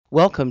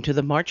Welcome to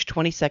the March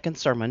 22nd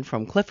sermon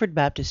from Clifford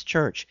Baptist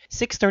Church,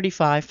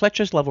 635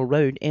 Fletcher's Level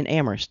Road in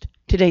Amherst.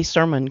 Today's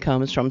sermon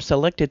comes from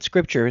Selected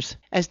Scriptures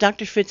as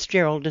Dr.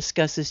 Fitzgerald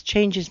discusses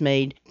changes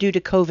made due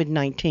to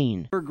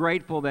COVID-19. We're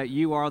grateful that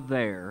you are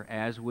there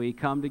as we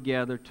come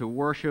together to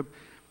worship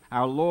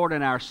our Lord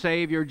and our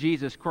Savior,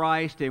 Jesus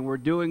Christ, and we're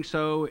doing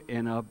so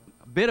in a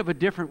bit of a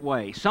different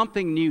way,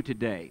 something new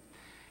today.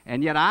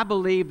 And yet I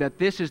believe that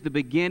this is the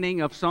beginning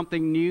of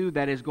something new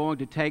that is going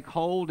to take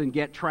hold and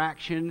get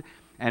traction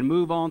and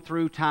move on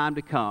through time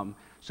to come.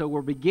 So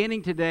we're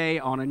beginning today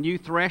on a new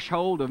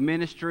threshold of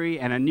ministry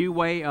and a new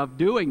way of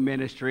doing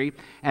ministry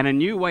and a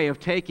new way of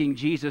taking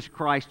Jesus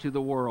Christ to the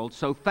world.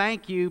 So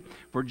thank you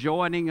for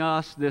joining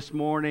us this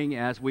morning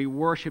as we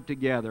worship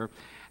together.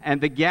 And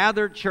the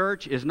gathered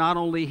church is not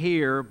only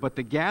here, but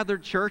the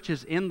gathered church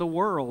is in the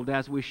world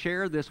as we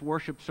share this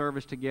worship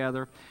service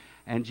together.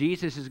 And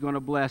Jesus is going to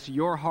bless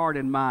your heart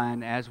and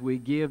mine as we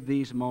give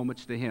these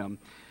moments to Him.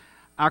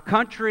 Our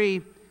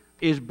country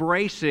is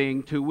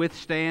bracing to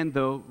withstand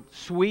the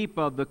sweep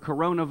of the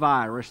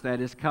coronavirus that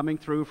is coming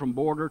through from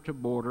border to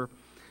border.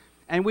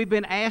 And we've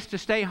been asked to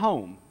stay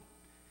home.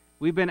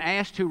 We've been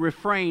asked to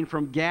refrain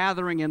from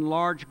gathering in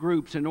large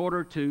groups in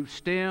order to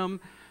stem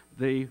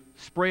the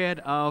spread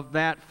of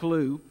that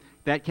flu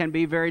that can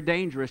be very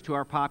dangerous to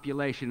our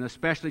population,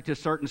 especially to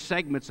certain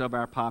segments of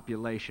our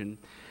population.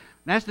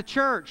 And as the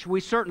church,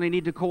 we certainly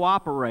need to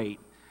cooperate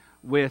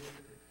with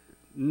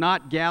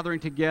not gathering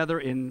together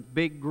in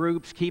big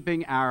groups,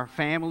 keeping our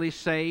families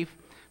safe,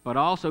 but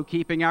also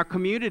keeping our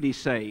community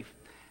safe.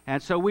 And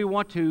so we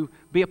want to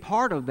be a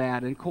part of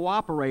that and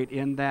cooperate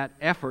in that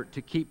effort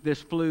to keep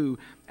this flu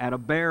at a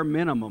bare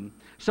minimum.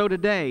 So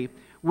today,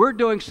 we're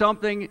doing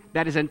something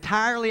that is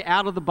entirely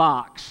out of the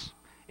box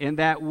in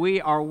that we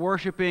are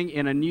worshiping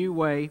in a new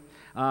way.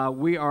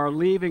 We are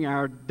leaving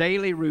our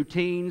daily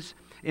routines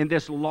in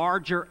this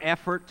larger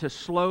effort to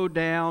slow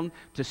down,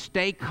 to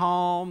stay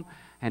calm,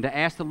 and to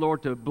ask the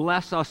Lord to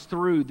bless us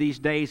through these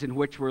days in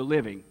which we're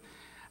living.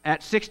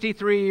 At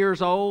 63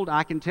 years old,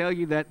 I can tell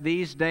you that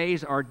these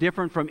days are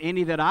different from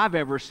any that I've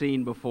ever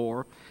seen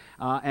before.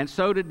 And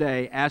so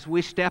today, as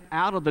we step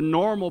out of the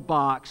normal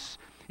box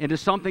into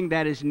something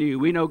that is new,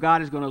 we know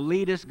God is going to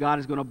lead us, God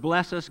is going to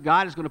bless us,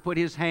 God is going to put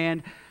His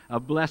hand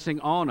of blessing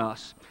on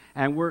us.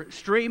 And we're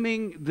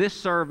streaming this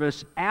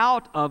service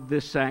out of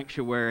this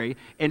sanctuary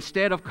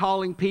instead of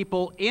calling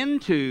people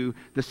into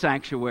the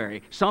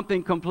sanctuary,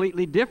 something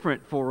completely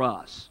different for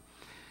us.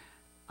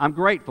 I'm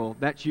grateful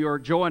that you are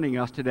joining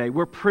us today.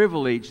 We're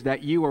privileged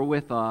that you are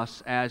with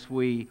us as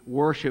we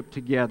worship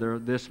together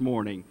this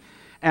morning.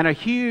 And a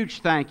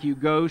huge thank you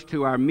goes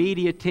to our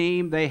media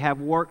team. They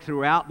have worked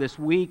throughout this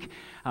week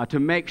to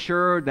make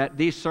sure that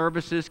these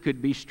services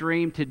could be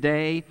streamed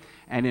today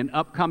and in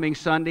upcoming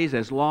Sundays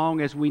as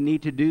long as we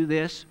need to do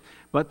this.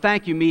 But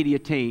thank you, media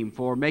team,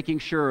 for making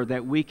sure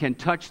that we can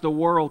touch the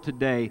world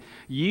today.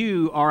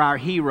 You are our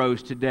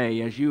heroes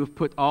today as you have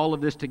put all of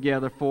this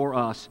together for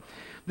us.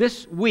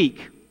 This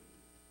week,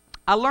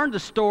 I learned the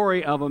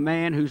story of a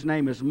man whose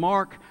name is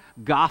Mark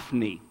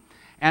Goffney,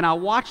 and I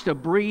watched a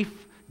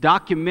brief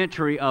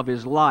documentary of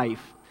his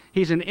life.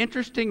 He's an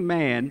interesting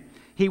man.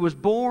 He was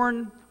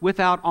born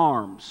without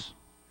arms,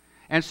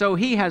 and so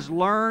he has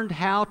learned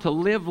how to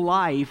live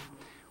life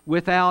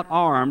without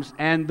arms,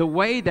 and the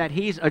way that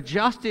he's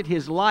adjusted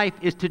his life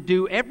is to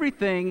do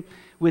everything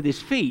with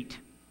his feet.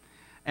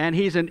 And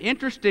he's an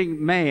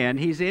interesting man.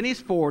 He's in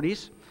his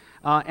 40s,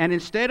 and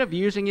instead of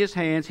using his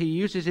hands, he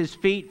uses his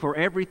feet for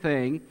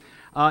everything,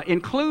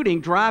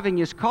 including driving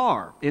his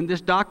car. In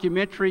this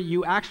documentary,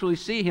 you actually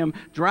see him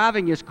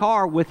driving his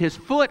car with his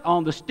foot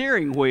on the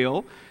steering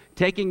wheel,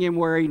 taking him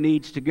where he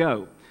needs to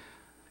go.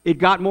 It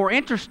got more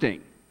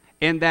interesting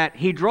in that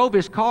he drove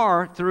his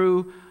car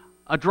through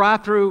a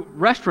drive-through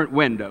restaurant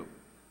window.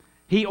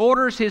 He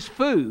orders his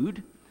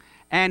food,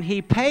 and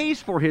he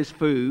pays for his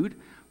food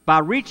by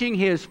reaching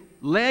his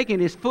leg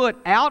and his foot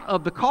out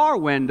of the car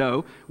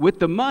window with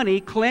the money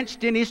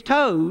clenched in his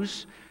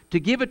toes to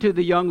give it to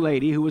the young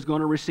lady who was going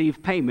to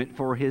receive payment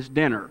for his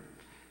dinner.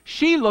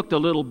 She looked a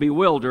little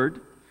bewildered,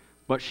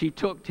 but she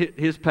took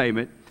his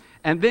payment.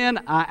 And then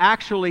I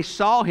actually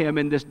saw him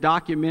in this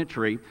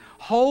documentary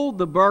hold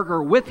the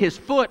burger with his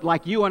foot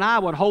like you and I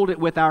would hold it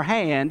with our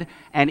hand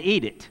and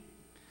eat it.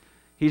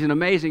 He's an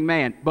amazing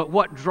man. But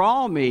what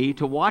drew me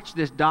to watch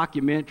this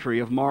documentary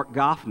of Mark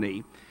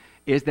Goffney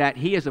is that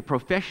he is a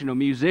professional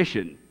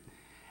musician.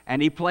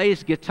 And he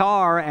plays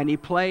guitar and he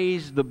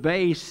plays the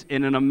bass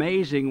in an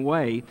amazing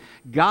way.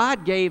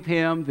 God gave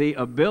him the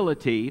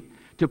ability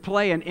to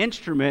play an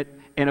instrument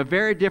in a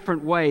very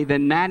different way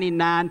than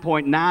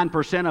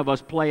 99.9% of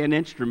us play an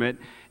instrument,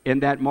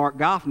 in that Mark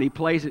Goffney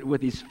plays it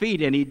with his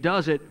feet, and he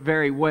does it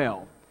very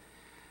well.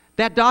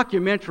 That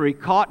documentary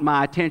caught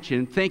my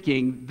attention,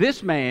 thinking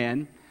this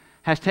man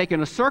has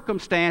taken a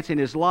circumstance in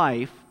his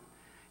life,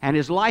 and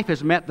his life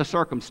has met the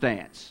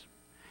circumstance.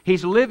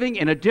 He's living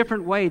in a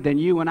different way than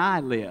you and I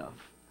live,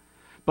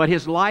 but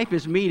his life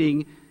is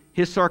meeting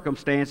his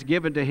circumstance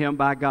given to him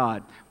by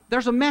God.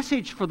 There's a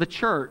message for the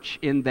church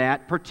in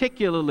that,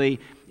 particularly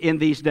in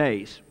these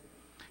days.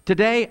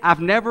 Today,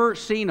 I've never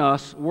seen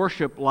us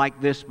worship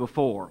like this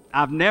before.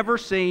 I've never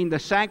seen the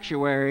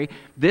sanctuary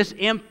this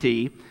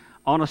empty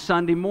on a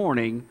Sunday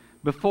morning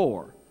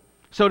before.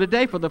 So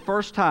today, for the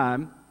first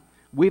time,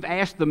 we've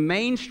asked the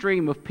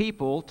mainstream of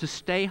people to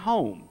stay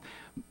home.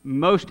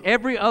 Most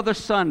every other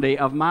Sunday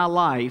of my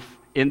life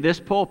in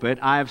this pulpit,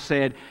 I have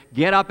said,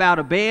 get up out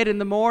of bed in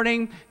the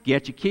morning,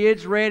 get your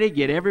kids ready,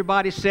 get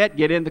everybody set,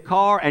 get in the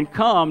car, and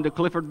come to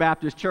Clifford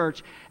Baptist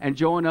Church and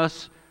join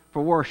us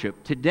for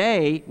worship.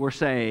 Today, we're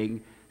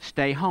saying,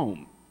 stay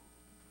home.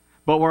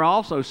 But we're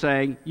also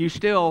saying, you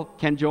still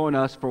can join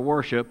us for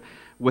worship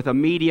with a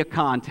media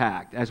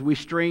contact as we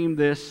stream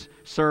this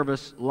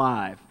service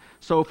live.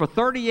 So for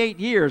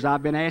 38 years,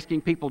 I've been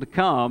asking people to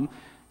come.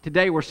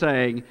 Today, we're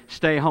saying,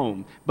 stay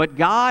home. But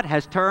God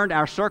has turned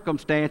our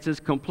circumstances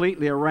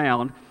completely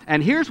around.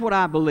 And here's what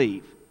I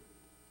believe.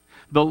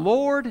 The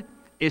Lord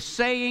is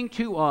saying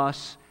to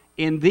us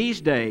in these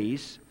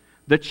days,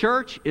 the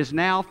church is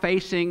now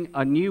facing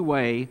a new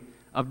way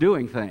of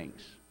doing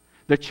things.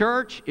 The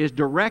church is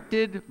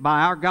directed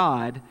by our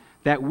God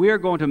that we're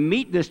going to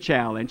meet this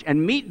challenge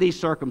and meet these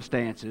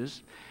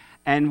circumstances,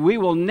 and we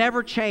will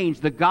never change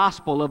the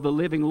gospel of the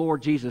living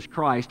Lord Jesus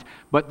Christ,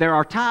 but there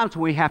are times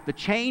when we have to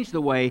change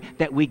the way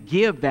that we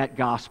give that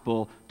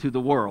gospel to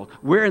the world.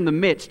 We're in the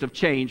midst of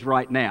change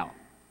right now.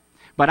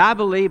 But I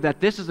believe that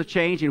this is a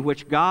change in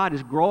which God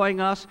is growing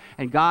us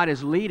and God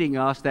is leading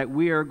us, that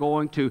we are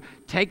going to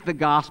take the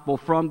gospel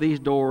from these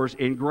doors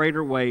in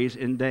greater ways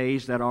in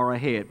days that are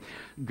ahead.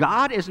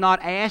 God is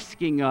not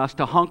asking us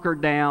to hunker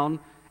down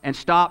and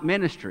stop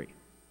ministry.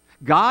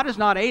 God is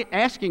not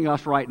asking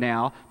us right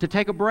now to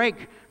take a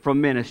break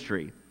from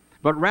ministry,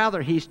 but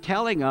rather He's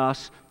telling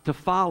us to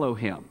follow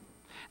Him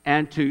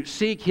and to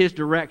seek His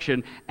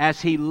direction as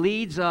He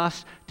leads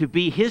us to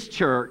be His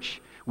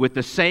church with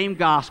the same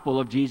gospel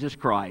of Jesus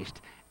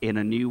Christ in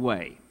a new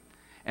way.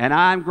 And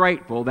I'm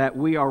grateful that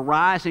we are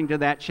rising to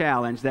that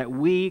challenge, that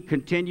we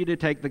continue to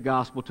take the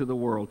gospel to the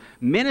world.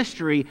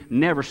 Ministry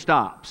never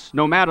stops,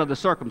 no matter the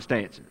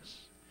circumstances.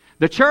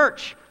 The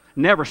church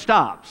never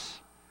stops,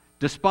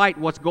 despite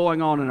what's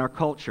going on in our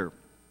culture.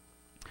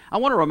 I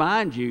want to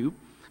remind you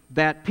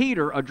that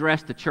Peter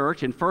addressed the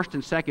church in 1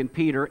 and 2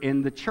 Peter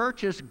in the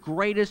church's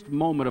greatest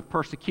moment of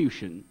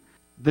persecution.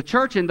 The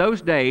church in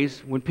those days,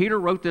 when Peter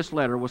wrote this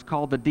letter, was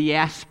called the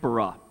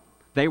diaspora.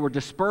 They were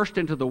dispersed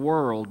into the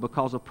world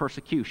because of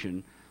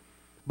persecution.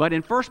 But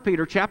in 1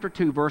 Peter chapter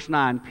 2, verse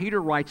 9,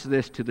 Peter writes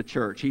this to the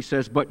church. He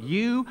says, "But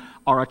you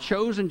are a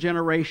chosen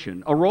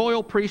generation, a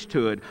royal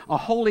priesthood, a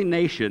holy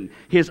nation,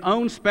 His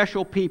own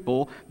special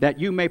people, that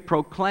you may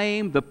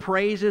proclaim the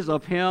praises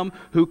of Him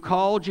who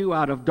called you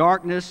out of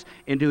darkness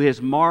into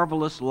His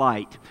marvelous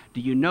light." Do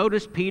you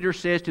notice Peter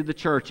says to the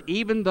church,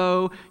 even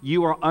though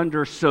you are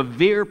under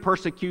severe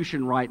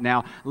persecution right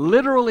now,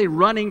 literally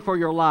running for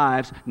your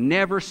lives,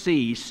 never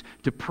cease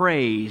to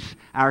praise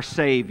our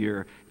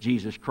Savior,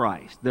 Jesus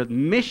Christ. The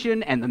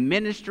mission and the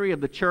ministry of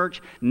the church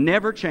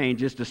never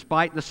changes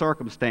despite the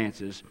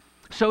circumstances.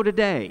 So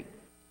today,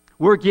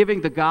 we're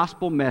giving the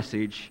gospel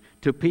message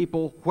to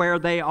people where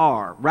they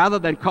are. Rather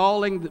than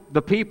calling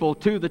the people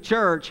to the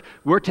church,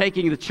 we're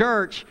taking the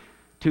church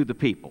to the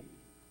people.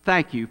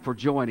 Thank you for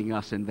joining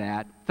us in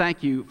that.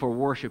 Thank you for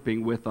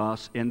worshiping with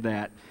us in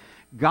that.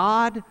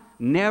 God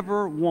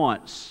never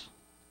once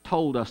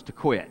told us to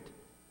quit.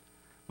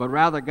 But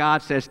rather,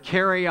 God says,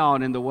 carry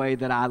on in the way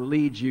that I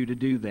lead you to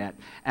do that.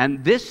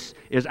 And this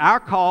is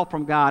our call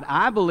from God,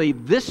 I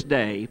believe, this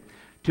day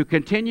to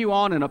continue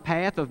on in a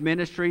path of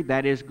ministry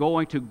that is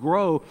going to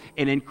grow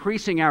in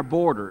increasing our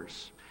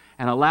borders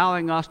and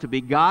allowing us to be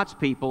God's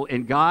people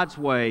in God's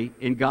way,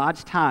 in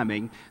God's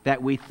timing,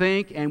 that we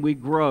think and we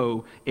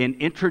grow in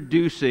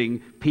introducing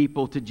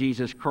people to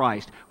Jesus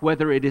Christ,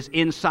 whether it is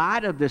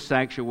inside of this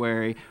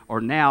sanctuary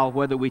or now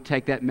whether we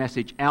take that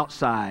message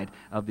outside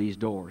of these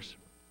doors.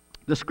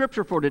 The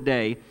scripture for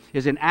today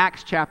is in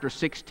Acts chapter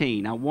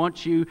 16. I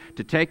want you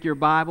to take your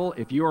Bible.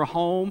 If you're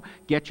home,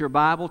 get your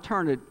Bible,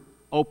 turn it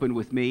open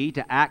with me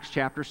to Acts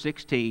chapter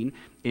 16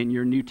 in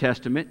your New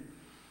Testament.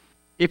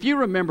 If you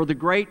remember, the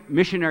great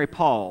missionary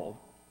Paul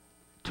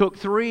took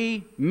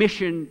 3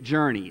 mission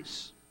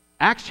journeys.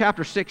 Acts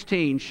chapter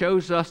 16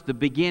 shows us the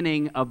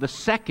beginning of the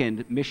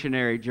second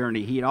missionary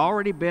journey. He had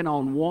already been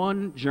on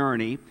one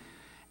journey,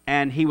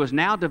 and he was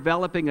now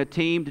developing a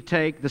team to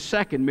take the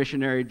second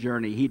missionary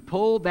journey. He'd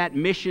pulled that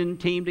mission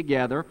team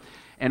together,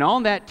 and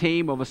on that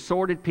team of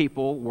assorted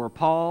people were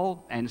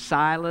Paul and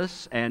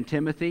Silas and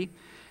Timothy,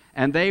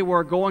 and they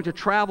were going to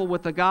travel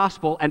with the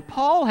gospel, and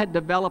Paul had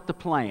developed a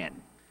plan.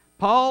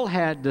 Paul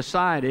had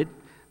decided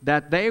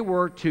that they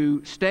were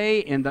to stay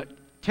in the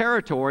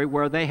territory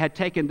where they had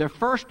taken their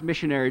first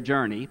missionary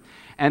journey,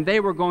 and they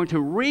were going to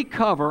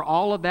recover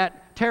all of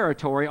that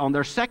territory on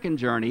their second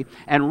journey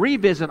and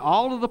revisit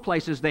all of the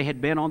places they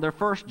had been on their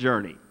first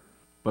journey.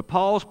 But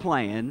Paul's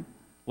plan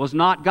was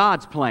not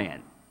God's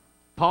plan.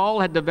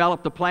 Paul had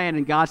developed a plan,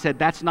 and God said,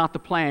 that's not the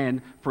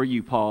plan for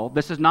you, Paul.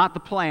 This is not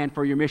the plan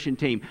for your mission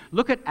team.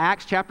 Look at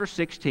Acts chapter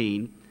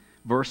 16,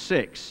 verse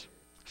 6.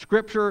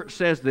 Scripture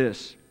says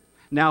this,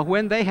 Now,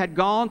 when they had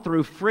gone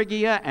through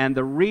Phrygia and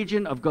the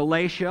region of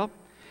Galatia,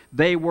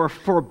 they were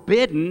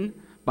forbidden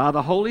by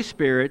the Holy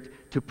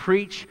Spirit to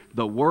preach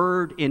the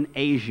word in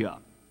Asia.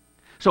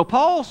 So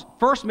Paul's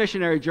first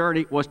missionary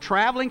journey was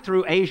traveling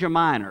through Asia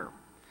Minor.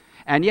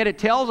 And yet it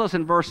tells us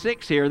in verse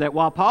 6 here that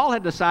while Paul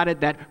had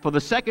decided that for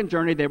the second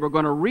journey they were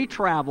going to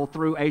re-travel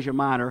through Asia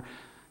Minor,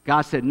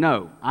 God said,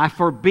 no, I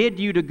forbid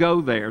you to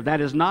go there.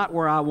 That is not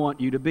where I want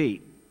you to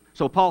be.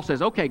 So Paul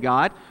says, okay,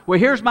 God, well,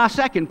 here's my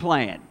second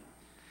plan.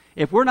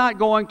 If we're not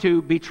going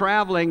to be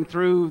traveling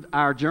through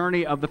our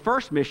journey of the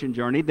first mission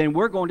journey, then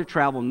we're going to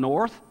travel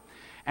north,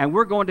 and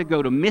we're going to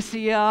go to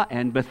Mysia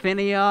and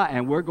Bithynia,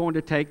 and we're going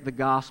to take the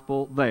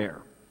gospel there.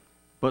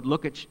 But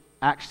look at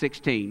Acts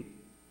 16,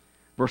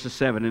 verses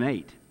 7 and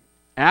 8.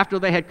 After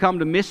they had come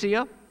to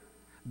Mysia,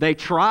 they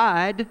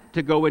tried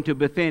to go into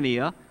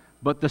Bithynia,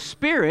 but the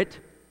Spirit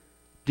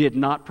did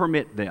not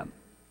permit them.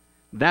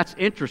 That's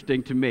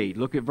interesting to me.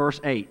 Look at verse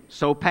 8.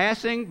 So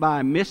passing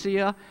by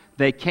Mysia,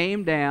 they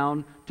came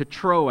down to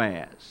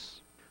Troas.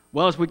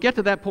 Well, as we get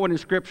to that point in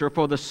Scripture,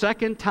 for the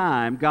second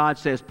time, God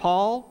says,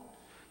 Paul,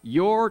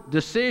 your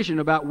decision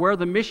about where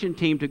the mission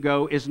team to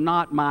go is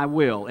not my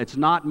will. It's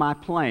not my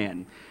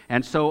plan.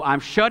 And so I'm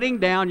shutting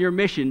down your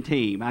mission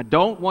team. I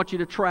don't want you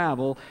to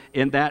travel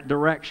in that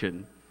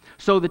direction.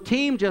 So the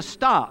team just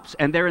stops,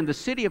 and they're in the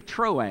city of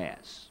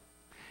Troas.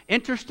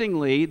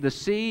 Interestingly,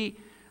 the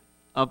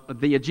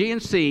Aegean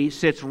Sea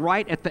sits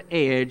right at the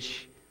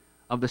edge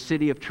of the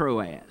city of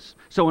Troas.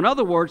 So in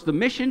other words, the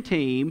mission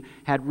team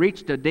had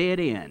reached a dead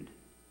end.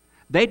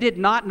 They did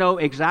not know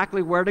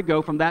exactly where to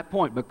go from that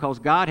point because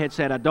God had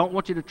said, I don't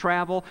want you to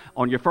travel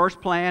on your first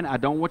plan. I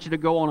don't want you to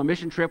go on a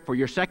mission trip for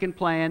your second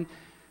plan.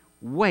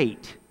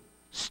 Wait,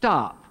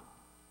 stop,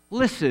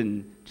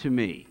 listen to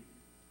me.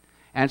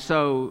 And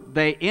so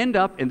they end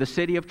up in the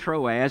city of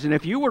Troas. And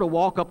if you were to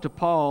walk up to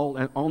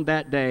Paul on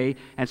that day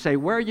and say,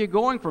 where are you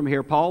going from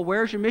here, Paul?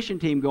 Where's your mission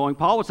team going?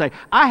 Paul would say,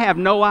 I have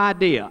no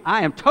idea.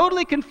 I am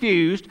totally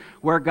confused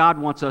where God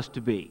wants us to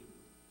be.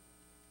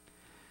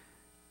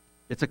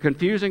 It's a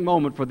confusing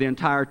moment for the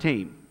entire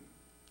team.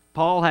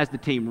 Paul has the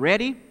team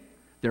ready.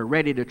 They're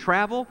ready to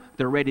travel.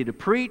 They're ready to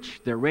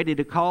preach. They're ready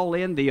to call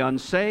in the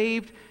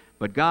unsaved.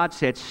 But God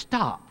said,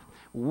 stop.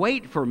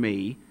 Wait for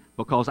me,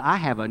 because I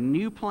have a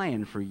new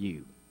plan for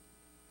you.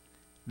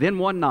 Then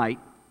one night,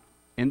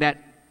 in that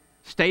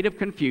state of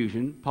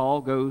confusion,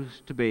 Paul goes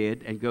to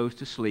bed and goes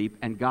to sleep,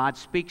 and God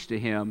speaks to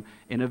him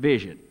in a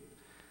vision.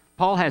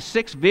 Paul has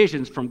 6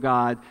 visions from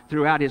God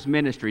throughout his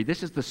ministry.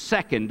 This is the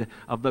second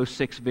of those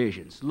 6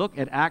 visions. Look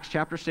at Acts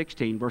chapter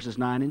 16, verses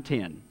 9 and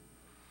 10.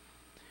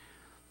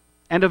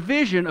 And a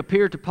vision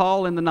appeared to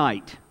Paul in the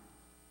night.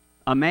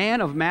 A man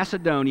of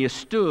Macedonia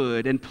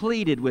stood and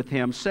pleaded with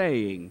him,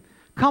 saying,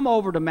 come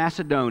over to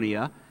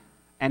Macedonia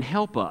and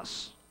help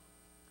us.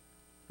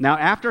 Now,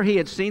 after he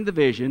had seen the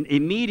vision,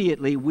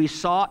 immediately we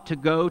sought to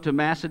go to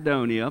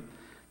Macedonia,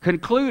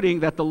 concluding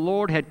that the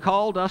Lord had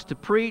called us to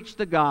preach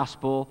the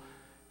gospel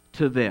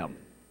to them.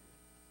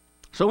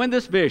 So in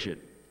this vision,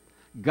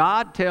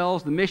 God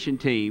tells the mission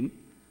team,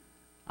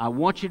 I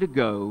want you to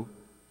go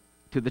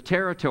to the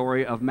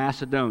territory of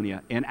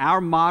Macedonia. In our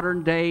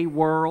modern day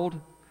world,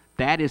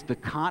 that is the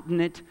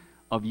continent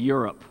of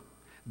Europe.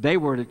 They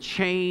were to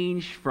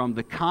change from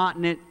the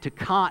continent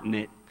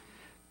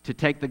to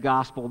take the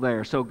gospel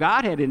there. So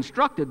God had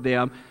instructed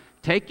them,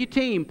 take your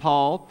team,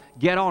 Paul,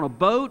 get on a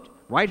boat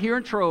right here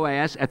in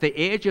Troas at the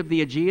edge of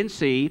the Aegean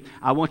Sea.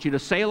 I want you to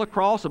sail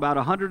across about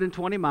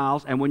 120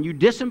 miles, and when you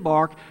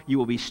disembark, you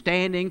will be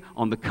standing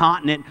on the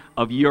continent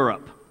of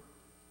Europe.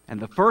 And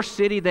the first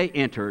city they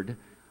entered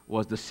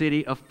was the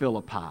city of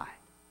Philippi.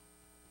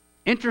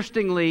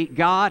 Interestingly,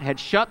 God had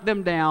shut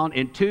them down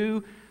in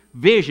 2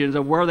 visions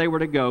of where they were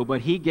to go,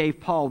 but he gave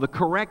Paul the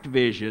correct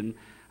vision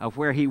of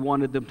where he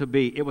wanted them to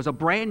be. It was a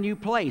brand new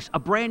place, a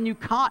brand new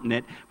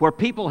continent where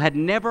people had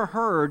never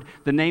heard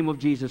the name of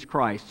Jesus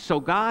Christ. So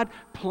God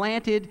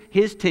planted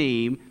his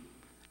team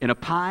in a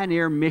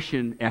pioneer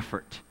mission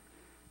effort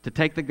to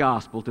take the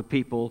gospel to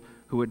people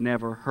who had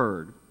never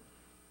heard.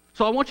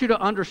 So I want you to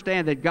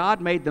understand that God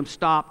made them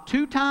stop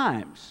 2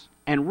 times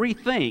and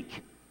rethink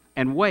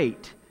and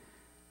wait.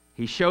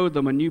 He showed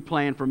them a new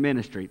plan for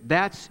ministry.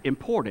 That's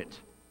important.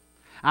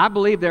 I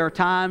believe there are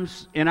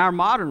times in our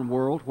modern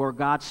world where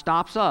God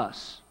stops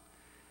us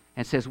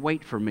and says,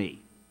 wait for me.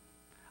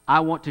 I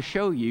want to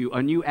show you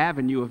a new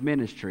avenue of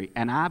ministry.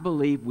 And I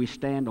believe we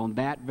stand on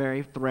that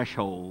very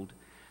threshold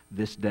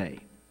this day.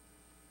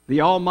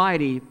 The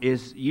Almighty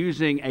is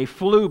using a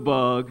flu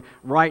bug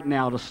right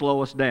now to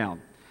slow us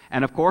down.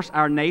 And of course,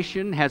 our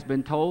nation has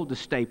been told to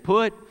stay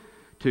put,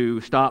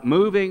 to stop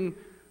moving,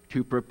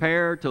 to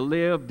prepare to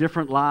live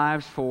different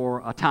lives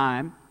for a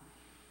time.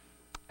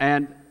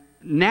 And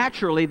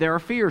naturally, there are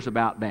fears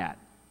about that.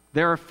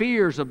 There are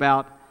fears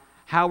about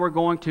how we're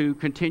going to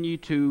continue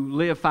to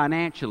live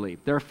financially.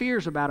 There are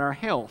fears about our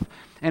health.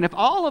 And if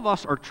all of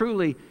us are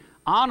truly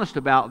honest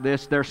about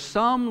this, there's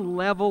some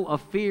level of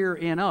fear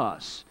in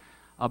us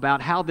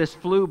about how this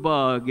flu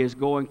bug is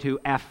going to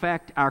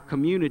affect our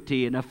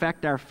community and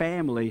affect our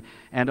family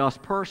and us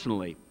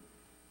personally.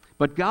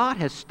 But God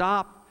has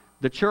stopped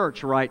the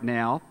church right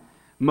now.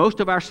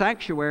 Most of our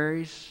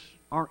sanctuaries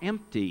are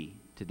empty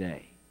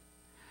today.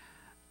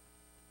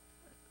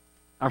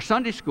 Our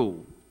Sunday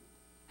school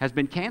has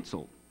been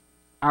canceled.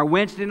 Our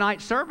Wednesday night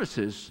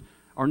services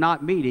are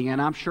not meeting, and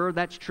I'm sure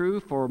that's true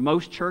for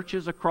most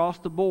churches across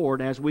the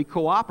board as we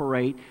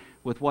cooperate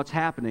with what's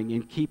happening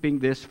in keeping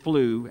this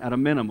flu at a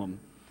minimum.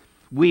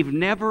 We've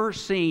never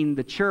seen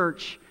the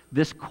church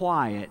this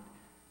quiet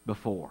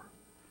before.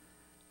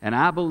 And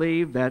I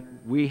believe that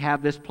we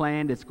have this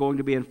plan that's going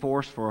to be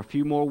enforced for a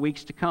few more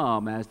weeks to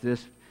come as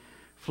this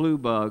flu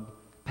bug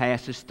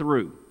passes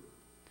through.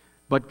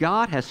 But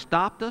God has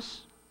stopped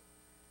us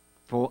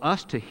for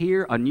us to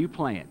hear a new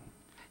plan.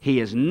 He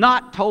has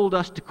not told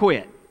us to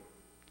quit.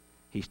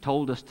 He's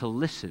told us to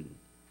listen.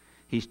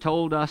 He's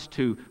told us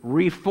to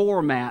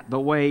reformat the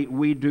way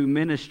we do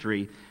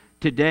ministry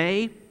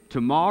today,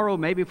 tomorrow,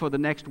 maybe for the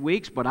next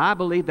weeks, but I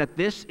believe that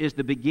this is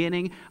the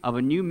beginning of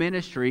a new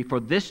ministry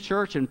for this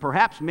church and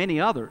perhaps many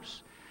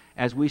others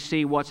as we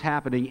see what's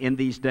happening in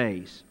these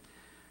days.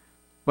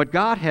 But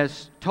God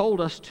has told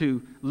us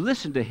to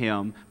listen to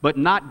Him, but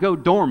not go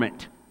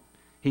dormant.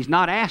 He's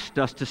not asked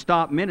us to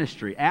stop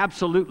ministry.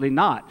 Absolutely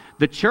not.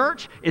 The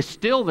church is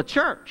still the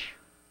church.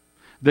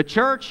 The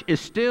church is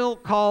still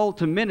called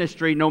to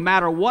ministry no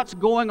matter what's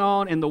going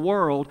on in the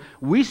world.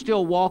 We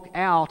still walk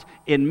out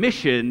in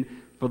mission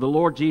for the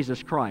Lord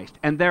Jesus Christ.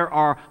 And there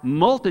are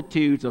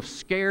multitudes of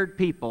scared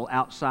people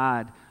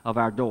outside of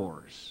our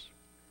doors.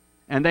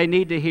 And they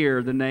need to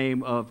hear the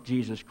name of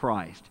Jesus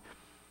Christ.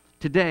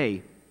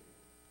 Today,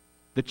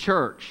 the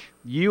church,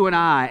 you and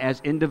I as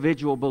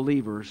individual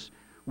believers,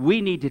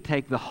 we need to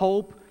take the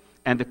hope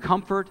and the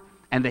comfort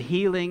and the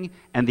healing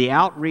and the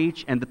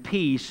outreach and the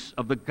peace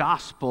of the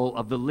gospel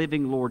of the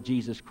living Lord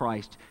Jesus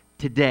Christ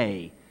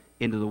today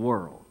into the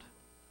world.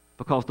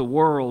 Because the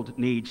world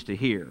needs to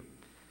hear.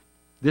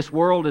 This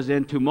world is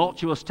in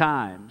tumultuous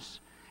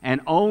times,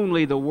 and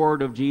only the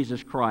Word of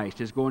Jesus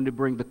Christ is going to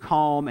bring the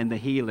calm and the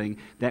healing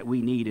that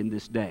we need in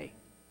this day.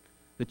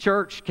 The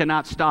church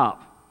cannot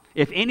stop.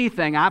 If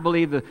anything, I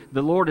believe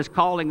the Lord is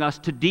calling us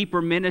to deeper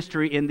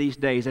ministry in these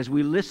days as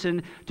we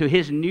listen to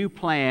His new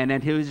plan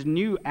and His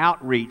new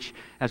outreach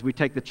as we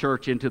take the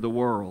church into the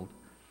world.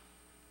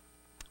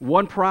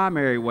 One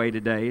primary way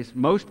today is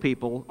most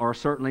people are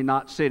certainly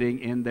not sitting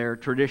in their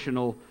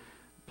traditional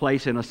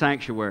place in a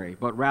sanctuary,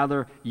 but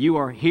rather you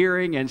are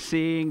hearing and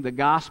seeing the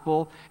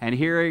gospel and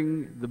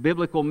hearing the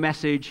biblical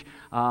message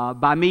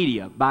by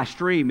media, by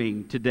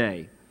streaming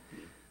today.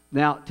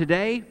 Now,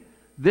 today,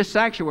 this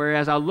sanctuary,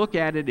 as I look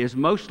at it, is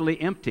mostly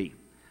empty.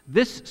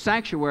 This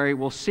sanctuary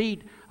will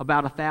seat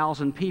about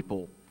 1,000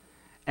 people.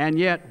 And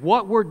yet,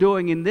 what we're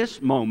doing in this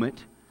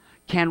moment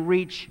can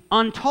reach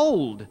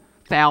untold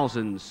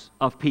thousands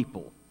of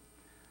people.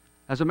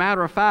 As a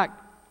matter of fact,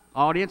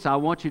 audience, I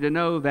want you to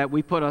know that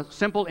we put a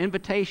simple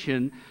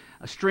invitation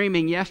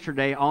streaming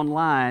yesterday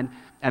online,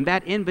 and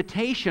that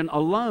invitation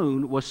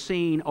alone was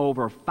seen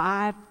over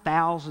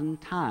 5,000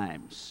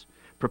 times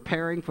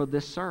preparing for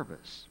this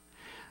service.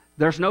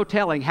 There's no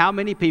telling how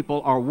many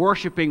people are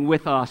worshiping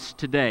with us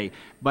today,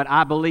 but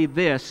I believe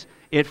this,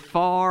 it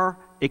far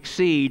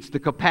exceeds the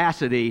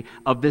capacity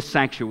of this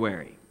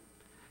sanctuary.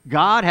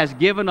 God has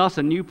given us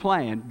a new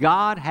plan.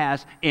 God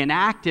has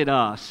enacted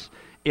us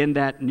in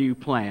that new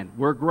plan.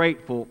 We're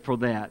grateful for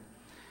that.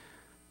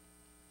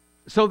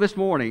 So this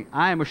morning,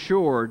 I am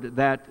assured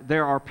that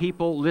there are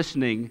people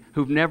listening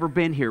who've never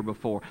been here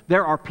before.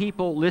 There are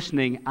people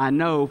listening, I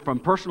know from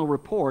personal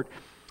report,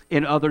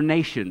 in other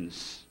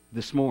nations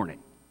this morning.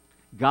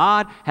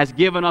 God has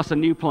given us a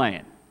new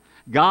plan.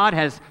 God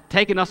has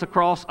taken us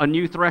across a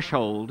new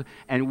threshold,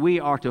 and we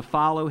are to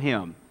follow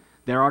Him.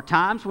 There are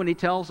times when He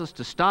tells us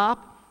to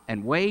stop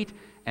and wait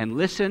and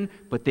listen,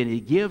 but then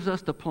He gives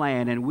us the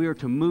plan, and we are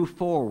to move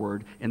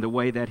forward in the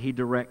way that He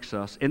directs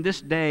us. In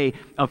this day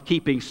of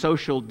keeping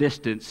social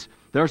distance,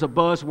 there's a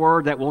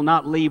buzzword that will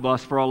not leave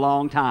us for a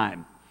long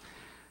time.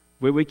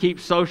 When we keep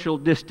social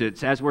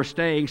distance, as we're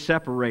staying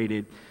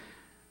separated,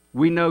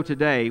 we know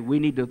today we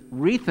need to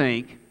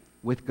rethink,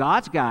 with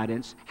God's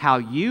guidance, how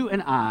you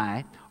and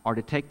I are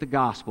to take the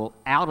gospel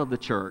out of the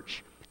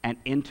church and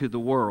into the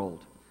world.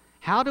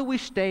 How do we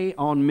stay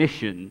on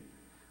mission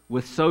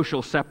with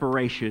social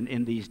separation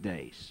in these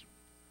days?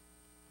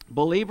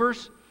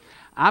 Believers,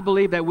 I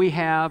believe that we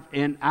have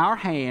in our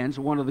hands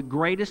one of the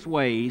greatest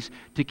ways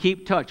to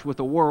keep touch with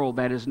a world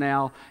that is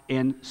now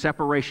in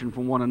separation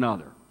from one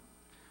another.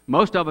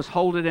 Most of us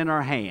hold it in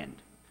our hand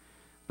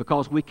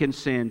because we can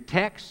send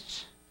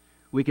texts,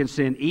 we can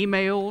send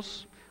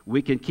emails,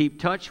 we can keep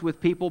touch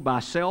with people by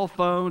cell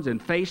phones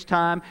and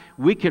FaceTime.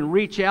 We can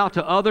reach out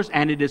to others,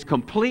 and it is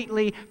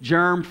completely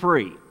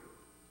germ-free.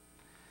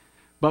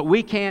 But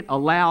we can't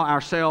allow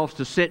ourselves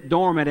to sit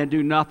dormant and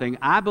do nothing.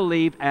 I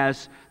believe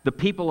as the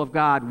people of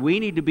God,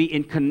 we need to be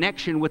in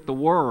connection with the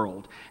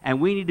world,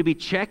 and we need to be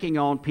checking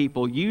on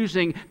people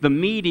using the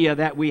media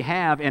that we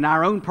have in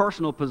our own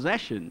personal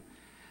possession,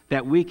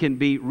 that we can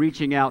be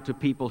reaching out to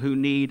people who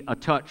need a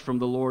touch from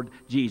the Lord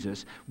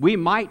Jesus. We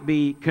might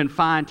be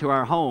confined to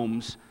our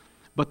homes,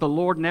 But the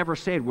Lord never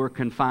said we're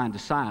confined to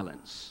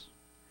silence.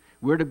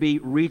 We're to be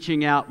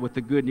reaching out with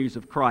the good news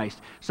of Christ.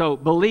 So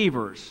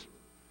believers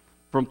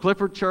from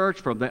Clifford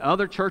Church, from the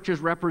other churches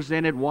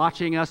represented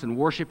watching us and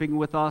worshiping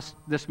with us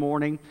this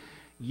morning,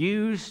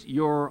 use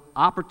your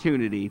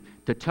opportunity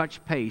to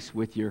touch base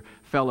with your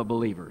fellow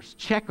believers.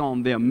 Check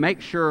on them. Make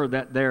sure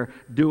that they're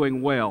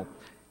doing well.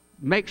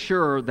 Make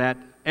sure that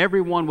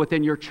everyone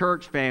within your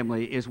church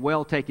family is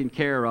well taken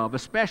care of.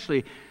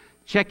 Especially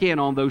check in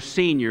on those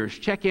seniors.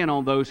 Check in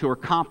on those who are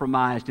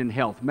compromised in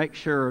health. Make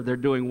sure they're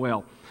doing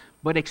well.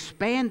 But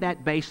expand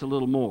that base a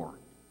little more.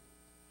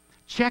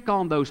 Check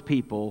on those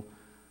people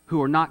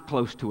who are not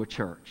close to a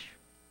church.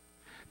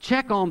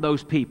 Check on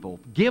those people.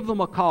 Give them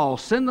a call.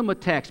 Send them a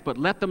text, but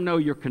let them know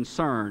you're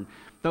concerned.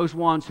 Those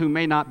ones who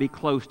may not be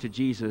close to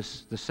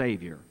Jesus the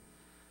Savior.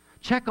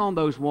 Check on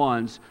those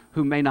ones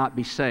who may not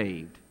be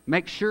saved.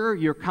 Make sure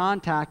you're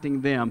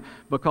contacting them,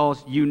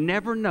 because you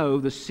never know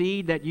the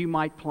seed that you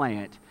might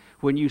plant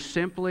when you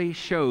simply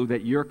show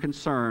that you're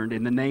concerned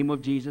in the name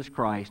of Jesus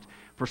Christ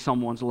for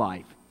someone's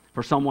life,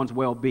 for someone's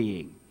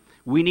well-being.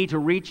 We need to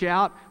reach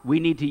out. We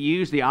need to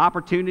use the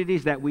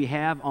opportunities that we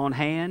have on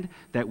hand,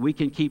 that we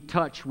can keep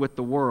touch with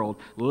the world.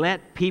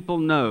 Let people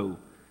know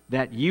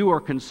that you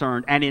are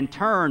concerned, and in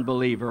turn,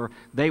 believer,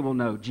 they will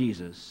know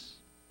Jesus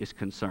is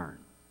concerned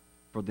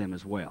for them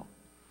as well.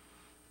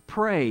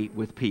 Pray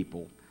with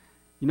people.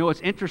 You know,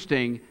 it's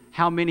interesting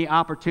how many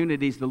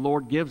opportunities the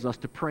Lord gives us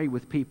to pray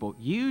with people.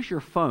 Use your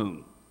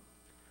phone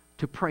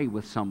to pray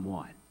with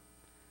someone.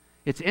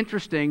 It's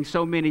interesting,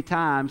 so many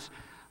times,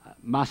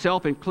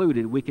 myself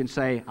included, we can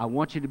say, I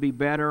want you to be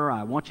better,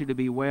 I want you to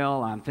be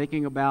well, I'm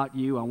thinking about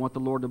you, I want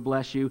the Lord to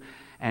bless you.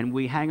 And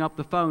we hang up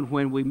the phone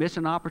when we miss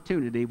an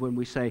opportunity, when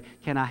we say,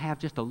 can I have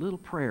just a little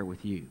prayer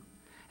with you?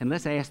 And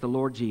let's ask the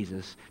Lord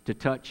Jesus to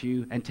touch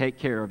you and take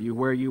care of you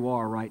where you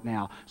are right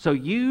now. So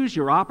use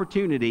your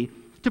opportunity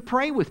to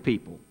pray with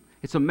people.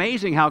 It's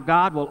amazing how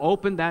God will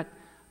open that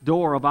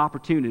door of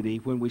opportunity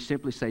when we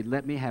simply say,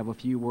 let me have a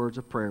few words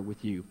of prayer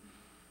with you.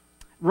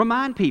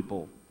 Remind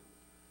people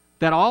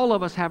that all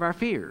of us have our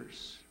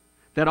fears,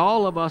 that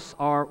all of us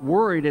are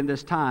worried in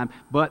this time,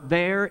 but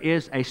there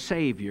is a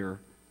Savior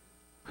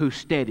who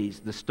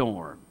steadies the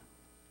storm.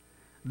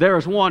 There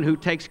is one who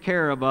takes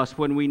care of us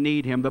when we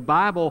need Him. The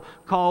Bible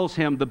calls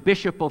Him the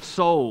Bishop of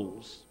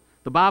Souls.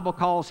 The Bible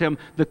calls Him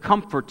the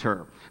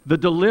Comforter, the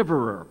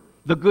Deliverer,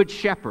 the Good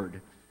Shepherd.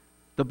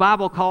 The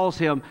Bible calls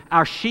Him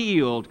our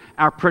shield,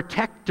 our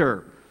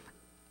protector,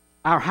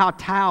 our high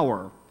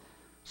tower.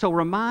 So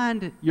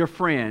remind your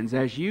friends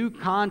as you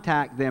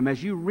contact them,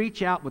 as you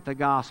reach out with the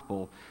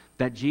gospel,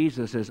 that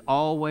Jesus is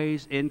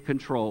always in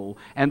control.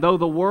 And though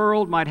the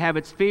world might have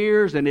its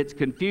fears and its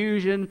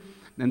confusion,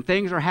 and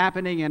things are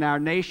happening in our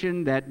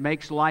nation that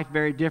makes life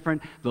very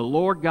different, the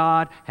Lord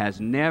God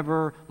has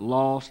never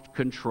lost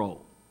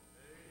control.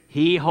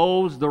 He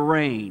holds the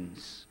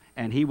reins,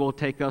 and He will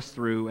take us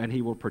through, and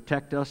He will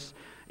protect us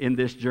in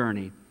this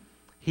journey.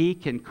 He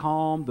can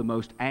calm the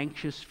most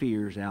anxious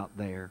fears out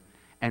there.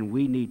 And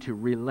we need to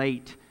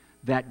relate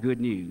that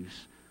good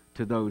news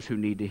to those who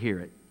need to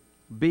hear it.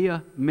 Be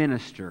a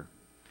minister.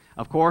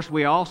 Of course,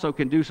 we also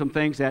can do some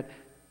things that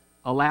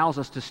allows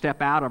us to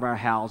step out of our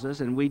houses,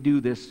 and we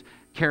do this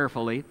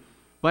carefully.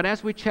 But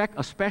as we check,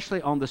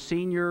 especially on the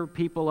senior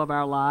people of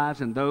our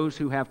lives and those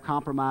who have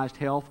compromised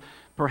health,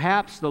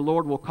 perhaps the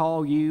Lord will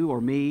call you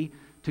or me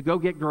to go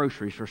get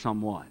groceries for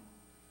someone,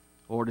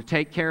 or to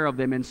take care of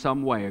them in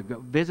some way, or go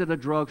visit a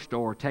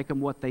drugstore, take them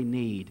what they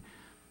need.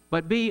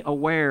 But be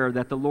aware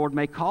that the Lord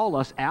may call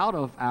us out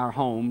of our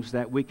homes,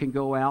 that we can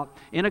go out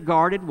in a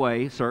guarded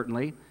way,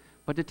 certainly,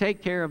 but to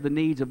take care of the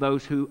needs of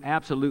those who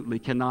absolutely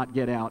cannot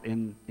get out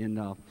in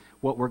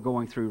what we're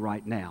going through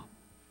right now.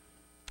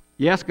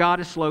 Yes, God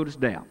has slowed us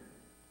down.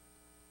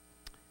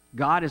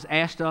 God has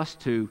asked us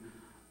to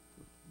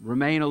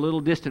remain a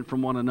little distant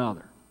from one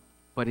another,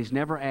 but He's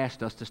never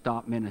asked us to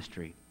stop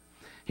ministry.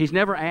 He's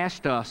never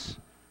asked us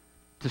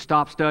to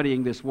stop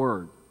studying this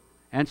Word.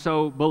 And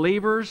so,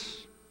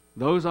 believers,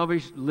 those of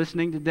us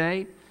listening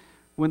today,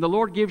 when the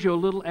Lord gives you a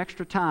little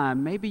extra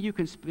time, maybe you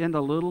can spend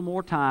a little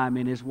more time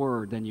in His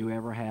Word than you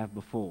ever have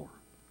before.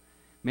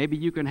 Maybe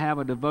you can have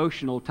a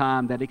devotional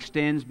time that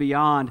extends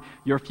beyond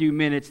your few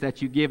minutes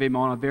that you give Him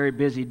on a very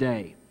busy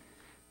day.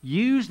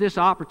 Use this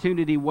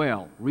opportunity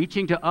well,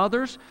 reaching to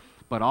others,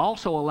 but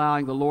also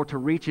allowing the Lord to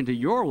reach into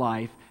your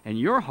life and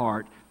your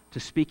heart to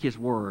speak His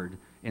Word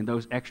in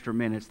those extra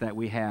minutes that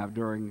we have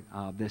during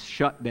this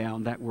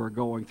shutdown that we're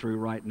going through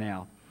right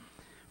now.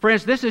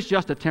 Friends, this is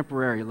just a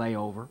temporary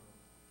layover.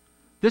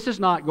 This is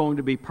not going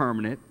to be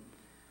permanent.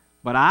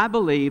 But I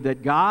believe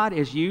that God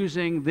is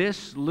using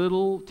this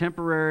little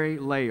temporary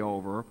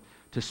layover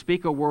to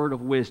speak a word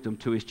of wisdom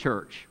to His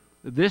church.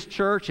 This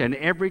church and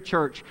every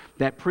church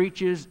that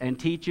preaches and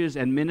teaches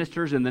and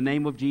ministers in the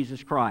name of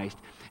Jesus Christ.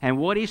 And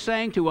what He's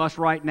saying to us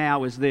right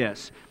now is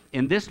this: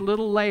 in this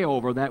little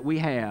layover that we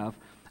have,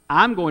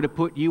 I'm going to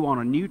put you on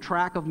a new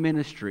track of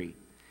ministry.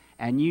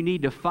 And you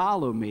need to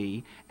follow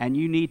me, and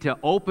you need to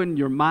open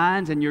your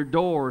minds and your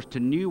doors to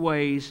new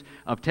ways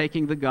of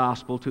taking the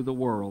gospel to the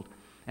world.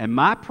 And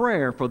my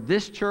prayer for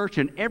this church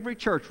and every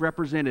church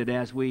represented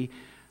as we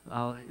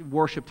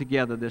worship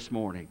together this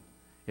morning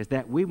is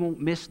that we won't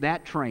miss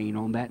that train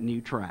on that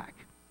new track,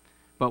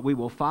 but we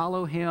will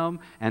follow Him,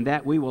 and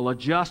that we will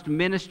adjust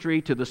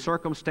ministry to the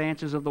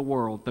circumstances of the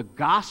world. The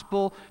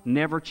gospel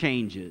never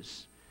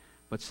changes.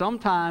 But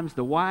sometimes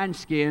the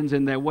wineskins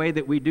and the way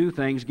that we do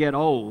things get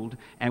old,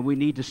 and we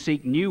need to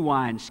seek new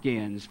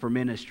wineskins for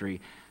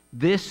ministry.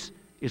 This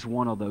is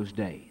one of those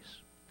days.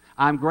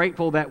 I'm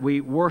grateful that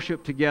we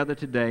worship together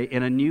today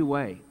in a new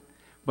way.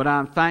 But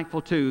I'm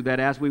thankful, too, that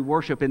as we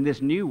worship in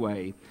this new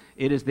way,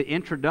 it is the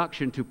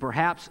introduction to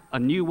perhaps a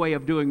new way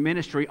of doing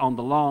ministry on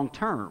the long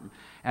term.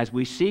 As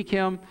we seek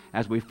Him,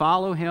 as we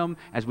follow Him,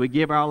 as we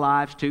give our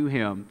lives to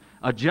Him,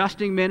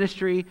 adjusting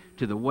ministry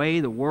to the way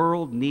the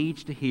world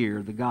needs to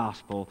hear the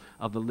gospel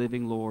of the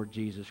living Lord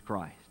Jesus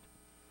Christ.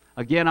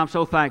 Again, I'm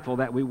so thankful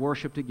that we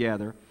worship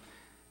together.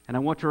 And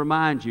I want to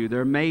remind you,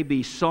 there may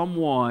be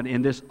someone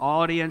in this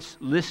audience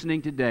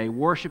listening today,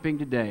 worshiping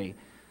today,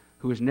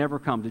 who has never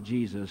come to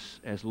Jesus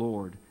as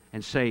Lord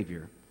and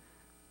Savior.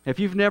 If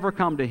you've never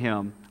come to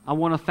Him, I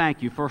want to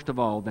thank you, first of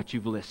all, that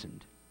you've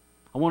listened.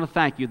 I want to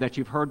thank you that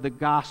you've heard the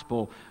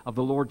gospel of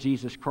the Lord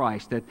Jesus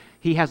Christ, that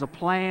He has a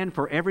plan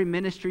for every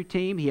ministry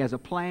team, He has a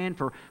plan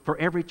for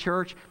every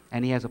church,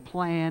 and He has a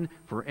plan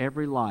for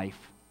every life.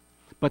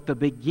 But the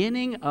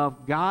beginning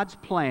of God's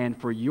plan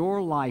for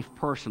your life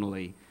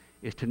personally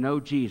is to know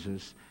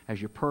Jesus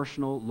as your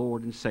personal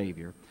Lord and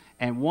Savior.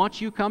 And once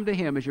you come to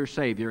Him as your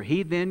Savior,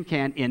 He then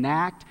can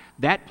enact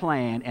that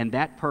plan and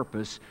that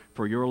purpose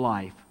for your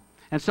life.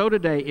 And so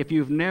today, if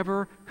you've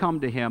never come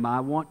to Him, I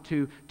want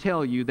to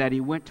tell you that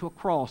He went to a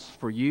cross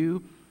for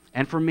you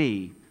and for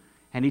me.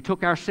 And He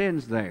took our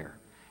sins there.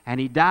 And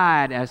He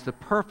died as the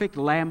perfect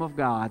Lamb of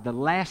God, the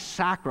last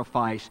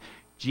sacrifice.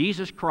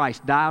 Jesus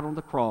Christ died on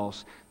the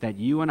cross that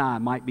you and I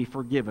might be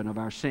forgiven of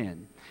our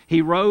sin.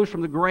 He rose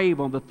from the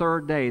grave on the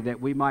third day that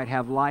we might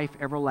have life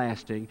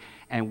everlasting.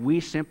 And we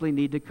simply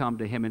need to come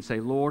to Him and say,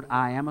 Lord,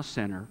 I am a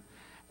sinner.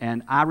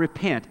 And I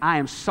repent. I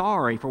am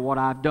sorry for what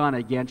I've done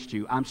against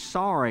you. I'm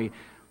sorry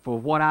for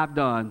what I've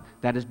done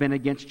that has been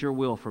against your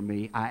will for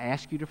me. I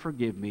ask you to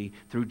forgive me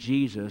through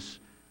Jesus,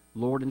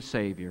 Lord and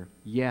Savior.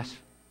 Yes,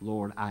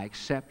 Lord, I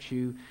accept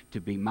you to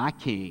be my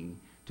King,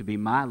 to be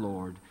my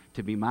Lord,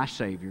 to be my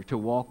Savior, to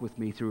walk with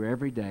me through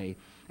every day.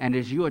 And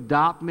as you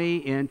adopt me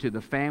into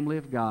the family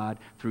of God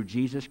through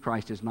Jesus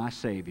Christ as my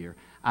Savior,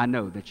 I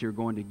know that you're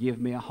going to give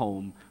me a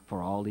home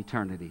for all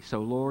eternity.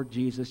 So, Lord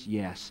Jesus,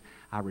 yes,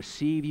 I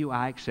receive you,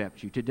 I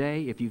accept you.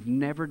 Today, if you've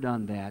never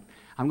done that,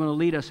 I'm going to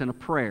lead us in a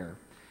prayer.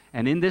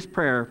 And in this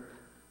prayer,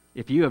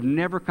 if you have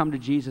never come to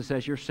Jesus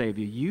as your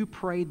Savior, you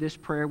pray this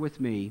prayer with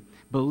me,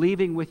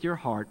 believing with your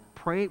heart.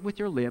 Pray it with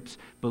your lips,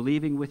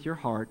 believing with your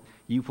heart.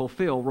 You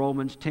fulfill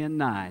Romans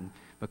 10:9.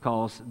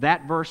 Because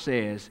that verse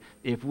says,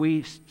 if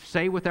we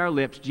say with our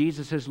lips,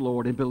 Jesus is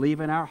Lord, and believe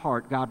in our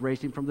heart, God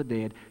raised Him from the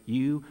dead,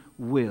 you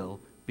will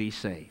be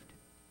saved.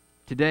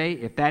 Today,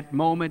 if that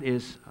moment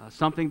is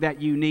something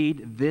that you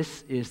need,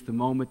 this is the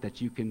moment that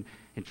you can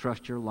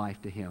entrust your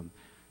life to Him.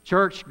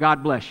 Church,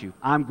 God bless you.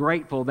 I'm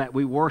grateful that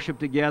we worship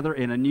together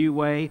in a new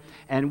way,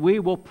 and we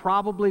will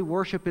probably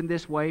worship in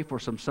this way for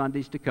some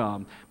Sundays to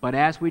come. But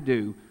as we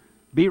do,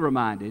 be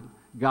reminded,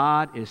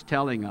 God is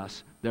telling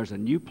us there's a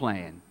new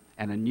plan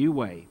and a new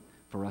way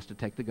for us to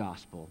take the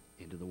gospel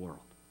into the world.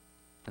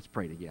 Let's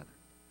pray together.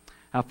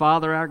 Our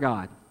Father, our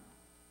God,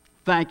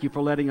 thank you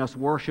for letting us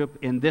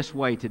worship in this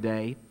way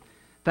today.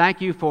 Thank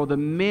you for the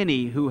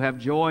many who have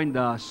joined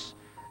us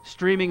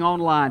streaming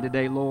online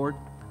today, Lord.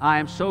 I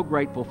am so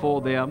grateful for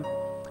them.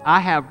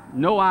 I have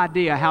no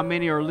idea how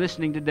many are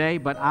listening today,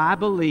 but I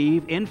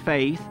believe in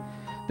faith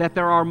that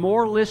there are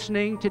more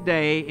listening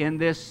today in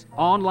this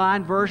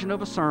online version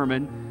of a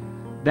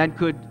sermon than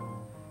could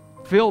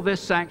fill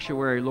this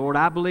sanctuary, Lord.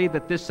 I believe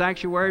that this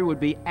sanctuary would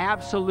be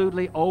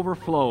absolutely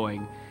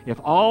overflowing if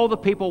all the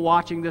people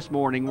watching this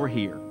morning were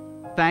here.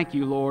 Thank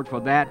you, Lord, for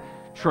that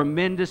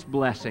tremendous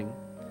blessing.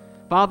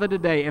 Father,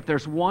 today, if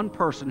there's one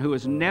person who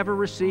has never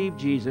received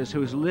Jesus,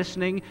 who is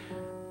listening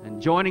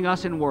and joining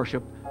us in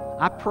worship,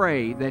 I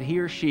pray that he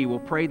or she will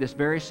pray this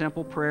very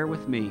simple prayer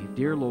with me.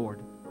 Dear Lord,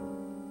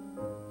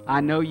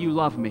 I know you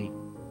love me.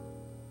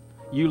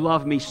 You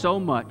love me so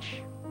much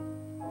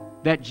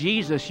that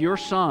Jesus, your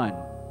Son,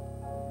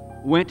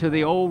 went to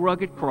the old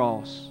rugged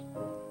cross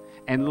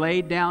and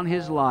laid down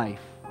His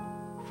life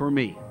for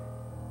me,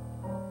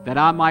 that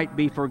I might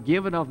be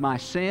forgiven of my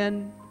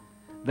sin,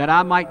 that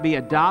I might be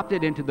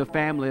adopted into the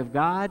family of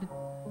God,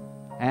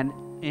 and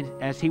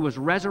as He was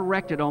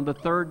resurrected on the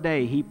third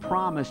day, He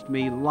promised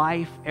me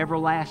life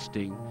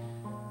everlasting.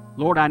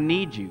 Lord, I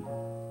need you.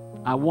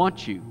 I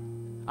want you.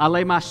 I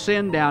lay my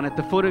sin down at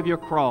the foot of your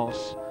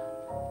cross,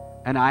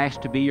 and I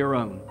ask to be your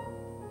own.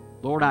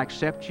 Lord, I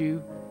accept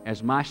you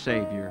as my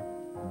Savior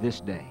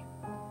this day.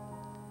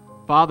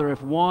 Father,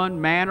 if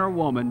one man or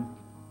woman,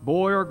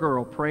 boy or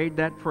girl, prayed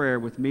that prayer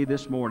with me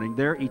this morning,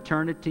 their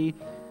eternity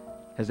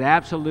has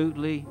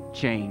absolutely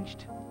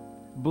changed.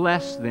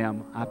 Bless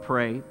them, I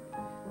pray.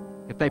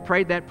 If they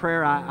prayed that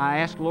prayer, I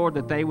ask, Lord,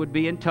 that they would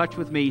be in touch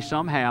with me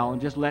somehow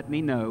and just let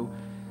me know.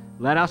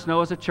 Let us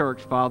know as a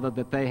church, Father,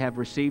 that they have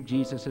received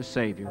Jesus as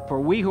Savior. For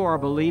we who are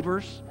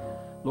believers,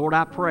 Lord,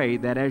 I pray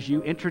that as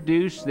you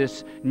introduce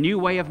this new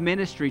way of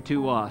ministry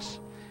to us,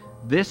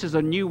 this is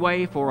a new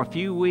way for a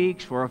few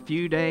weeks, for a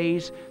few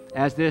days,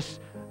 as this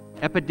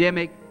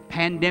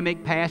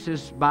pandemic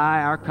passes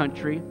by our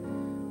country.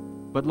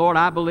 But Lord,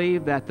 I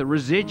believe that the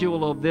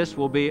residual of this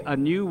will be a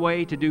new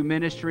way to do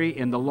ministry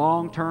in the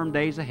long-term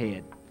days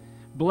ahead.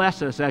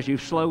 Bless us as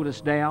you've slowed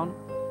us down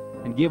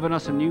and given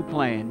us a new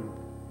plan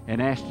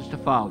and asked us to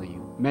follow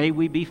you. May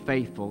we be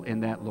faithful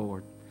in that,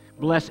 Lord.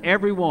 Bless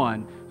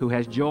everyone who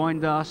has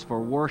joined us for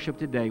worship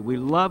today. We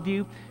love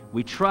you.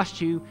 We trust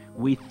you.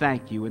 We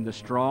thank you in the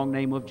strong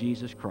name of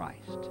Jesus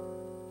Christ.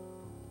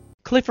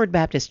 Clifford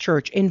Baptist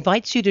Church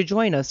invites you to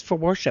join us for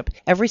worship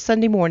every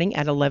Sunday morning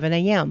at 11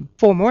 a.m.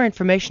 For more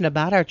information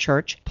about our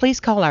church, please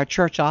call our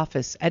church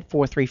office at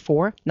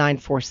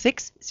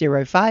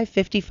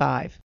 434-946-0555.